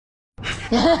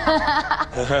If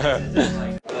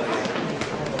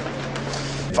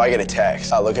I get a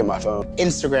text, I look at my phone.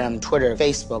 Instagram, Twitter,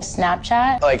 Facebook.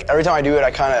 Snapchat. Like, every time I do it,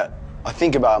 I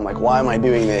think about it. I'm like, why am I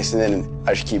doing this? And then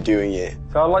I just keep doing it.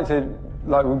 So I'd like to,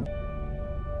 My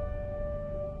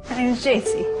name is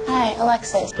JC. Hi,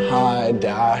 Alexis. Hi,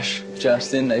 Dash.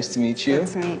 Justin, nice to meet you.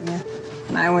 Nice to meet you.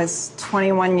 When I was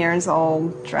 21 years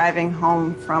old, driving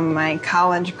home from my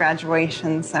college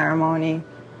graduation ceremony,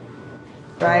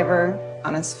 driver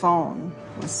on his phone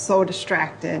was so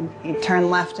distracted, he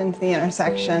turned left into the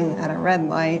intersection at a red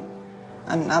light.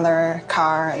 Another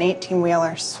car, an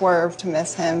 18-wheeler, swerved to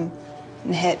miss him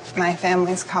and hit my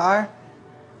family's car.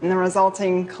 And the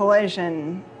resulting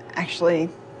collision actually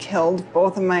killed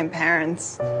both of my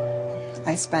parents.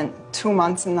 I spent 2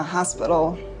 months in the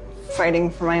hospital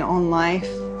fighting for my own life,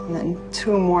 and then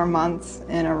 2 more months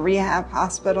in a rehab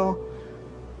hospital,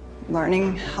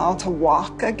 learning how to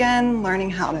walk again, learning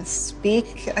how to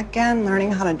speak again,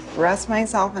 learning how to dress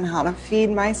myself and how to feed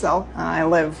myself. I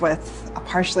live with a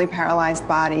partially paralyzed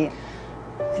body.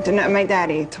 I didn't have my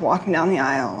daddy to walk me down the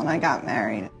aisle when I got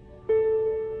married.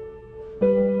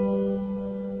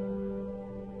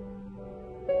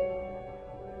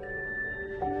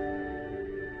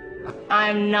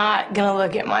 I'm not gonna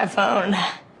look at my phone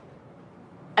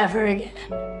ever again.